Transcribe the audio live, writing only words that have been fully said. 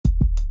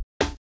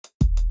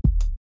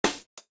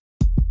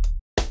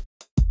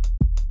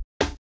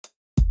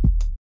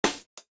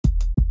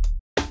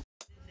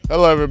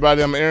Hello,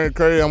 everybody. I'm Aaron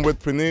Curry. I'm with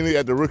Panini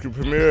at the Rookie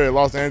Premiere in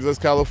Los Angeles,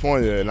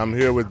 California, and I'm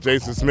here with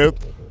Jason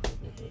Smith.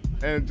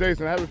 And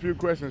Jason, I have a few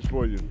questions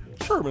for you.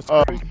 Sure,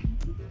 Mr. Curry.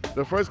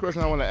 The first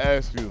question I want to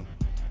ask you: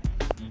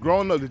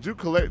 growing up, did you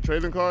collect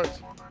trading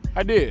cards?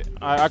 I did.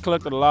 I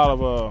collected a lot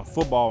of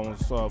football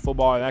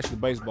and actually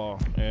baseball,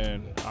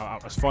 and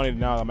it's funny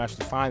now I'm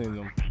actually finding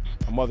them.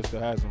 My mother still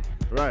has them.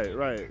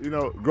 Right. You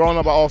know, growing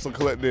up, I also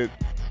collected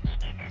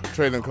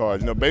trading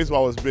cards. You know,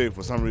 baseball was big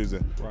for some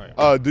reason.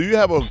 Right. Do you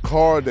have a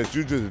card that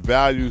you just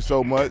value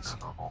so much?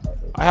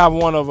 I have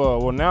one of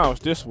well, now it's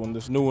this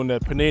new one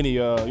that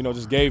Panini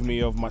just gave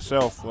me of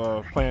myself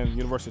playing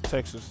University of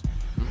Texas.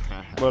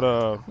 But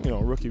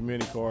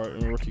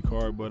rookie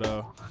card.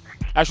 But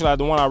actually,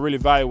 the one I really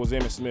valued was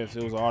Emmitt Smith.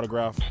 It was an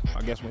autograph,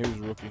 I guess, when he was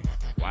a rookie.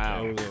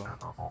 Wow. It was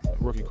a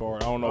rookie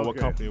card. I don't know what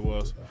company it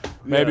was.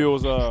 Maybe it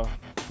was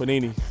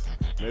Panini.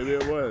 Maybe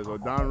it was, or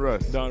Don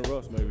Russ. Don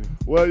Russ, maybe.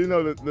 Well, you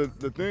know,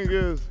 the thing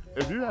is,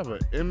 if you have an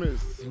Emmitt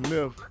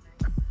Smith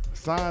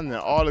signed and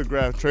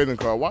autographed trading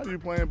card, why are you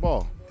playing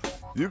ball?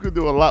 You could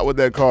do a lot with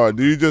that card.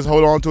 Do you just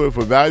hold on to it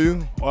for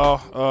value?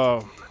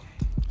 Well,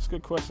 it's a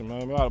good question,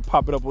 man. I ought to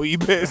pop it up on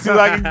eBay and see what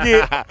I can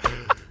get.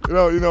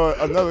 you know,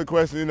 another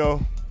question, you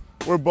know,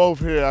 we're both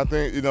here, I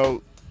think, you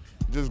know,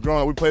 just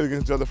growing up, we played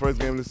against each other first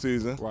game of the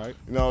season. Right.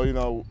 You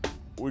know,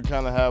 we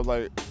kind of have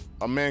like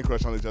a man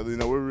crush on each other. You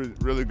know, we're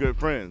really good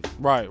friends.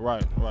 Right.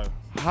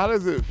 How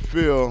does it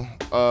feel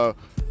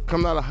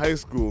coming out of high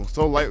school,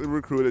 so lightly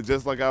recruited,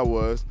 just like I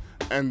was,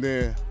 and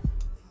then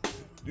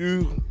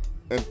you,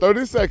 in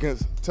 30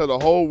 seconds, tell the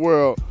whole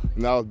world,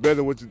 and I was better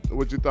than what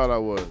you thought I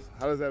was?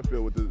 How does that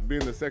feel with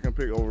being the second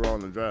pick overall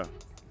in the draft?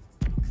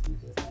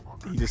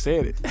 You just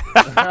said it.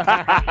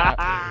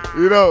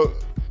 You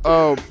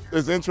know,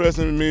 it's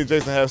interesting. Me and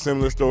Jason have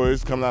similar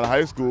stories coming out of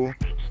high school.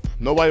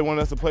 Nobody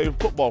wanted us to play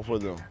football for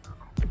them.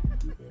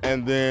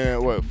 And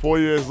then, 4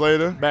 years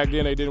later? Back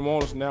then they didn't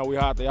want us. Now we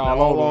hot. They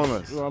all on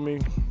us. You know what I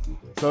mean?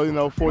 So, you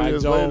know, 4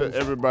 years later,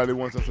 everybody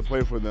wants us to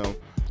play for them.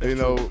 And,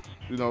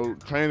 you know,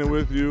 training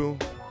with you,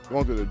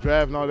 going through the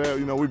draft and all that,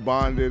 you know, we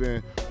bonded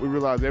and we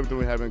realized everything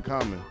we have in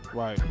common.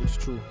 Right, which is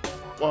true.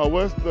 Well,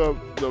 what's the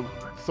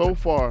so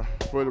far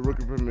for the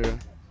Rookie Premiere,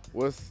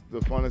 what's the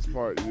funnest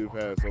part you've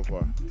had so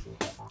far?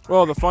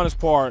 Well, the funnest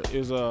part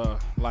is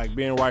like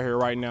being right here,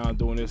 right now, and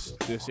doing this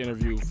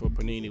interview for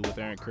Panini with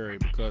Aaron Curry,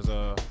 because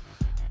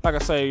like I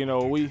say, you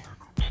know,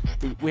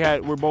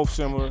 we're both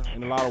similar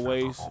in a lot of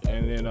ways,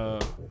 and then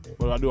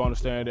but I do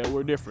understand that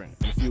we're different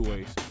in a few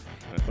ways.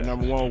 But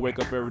number one, wake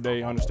up every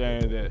day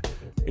understanding that,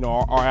 you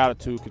know, our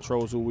attitude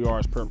controls who we are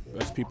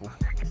as people.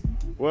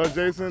 Well,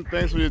 Jason,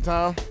 thanks for your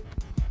time.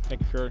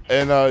 Thank you, Curry.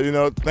 And you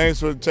know, thanks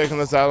for checking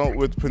us out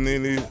with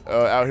Panini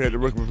out here at the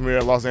Rookie Premiere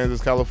in Los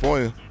Angeles,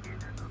 California.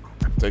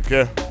 Take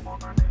care.